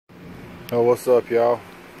Oh, what's up, y'all?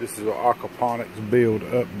 This is an Aquaponics build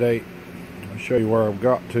update. I'll show you where I've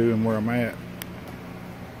got to and where I'm at.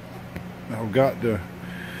 I've got the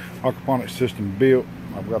aquaponics system built.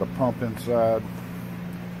 I've got a pump inside,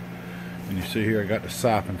 and you see here I got the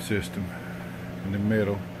siphon system in the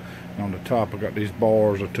middle, and on the top I got these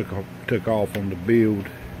bars I took off on the build,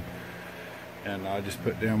 and I just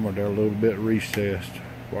put them where they're a little bit recessed.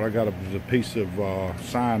 What I got is a piece of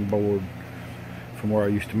sign board from where I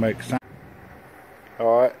used to make sign.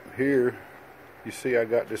 Alright, here you see I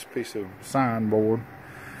got this piece of sign board,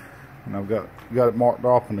 and I've got it marked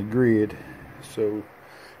off on the grid, so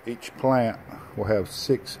each plant will have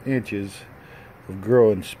 6 inches of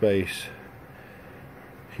growing space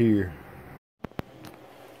here.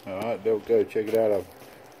 Alright, there we go. Check it out. I've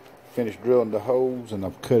finished drilling the holes and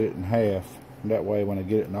I've cut it in half. That way when I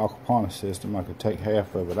get it in the aquaponics system, I could take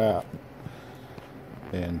half of it out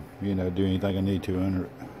and, you know, do anything I need to under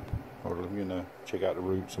it, or, you know, check out the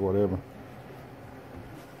roots or whatever.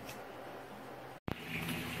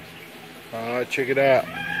 Alright, check it out.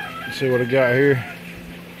 See what I got here.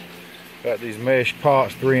 Got these mesh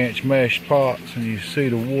pots, 3-inch mesh pots, and you see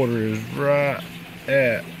the water is right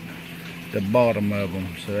at the bottom of them.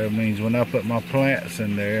 So that means when I put my plants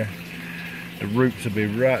in there, the roots will be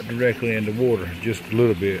right directly in the water, just a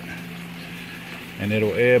little bit. And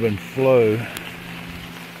it'll ebb and flow,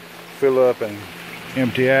 fill up and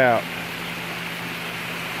empty out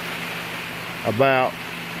about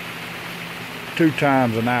 2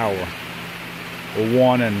 times an hour, or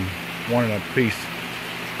one and a piece,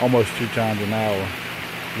 almost 2 times an hour.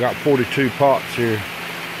 Got 42 pots here.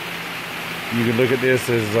 You can look at this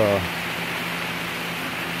as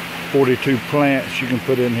 42 plants you can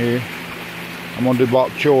put in here. I'm gonna do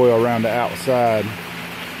bok choy around the outside.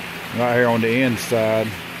 Right here on the inside,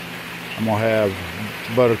 I'm gonna have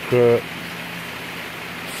buttercup,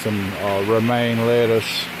 some romaine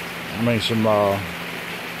lettuce, some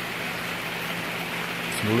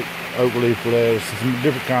oak leaf lettuce, some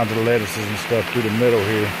different kinds of lettuces and stuff through the middle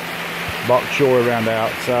here. Bok choy around the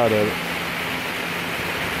outside of it.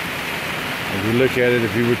 If you look at it,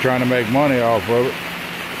 if you were trying to make money off of it,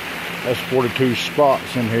 that's 42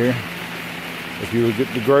 spots in here. If you would get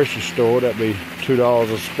to the grocery store, that'd be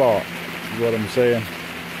 $2 a spot, is what I'm saying.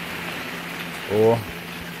 Or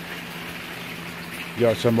you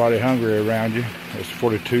got somebody hungry around you, that's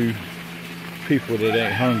 42 people that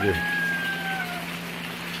ain't hungry.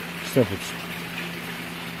 Simple.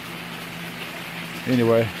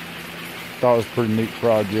 Anyway, thought it was a pretty neat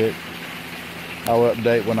project. I'll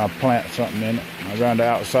update when I plant something in it. Around the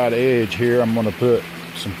outside edge here, I'm going to put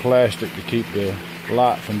some plastic to keep the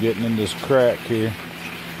light from getting in this crack here,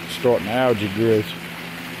 starting algae growth.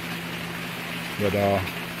 But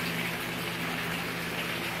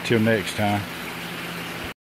till next time.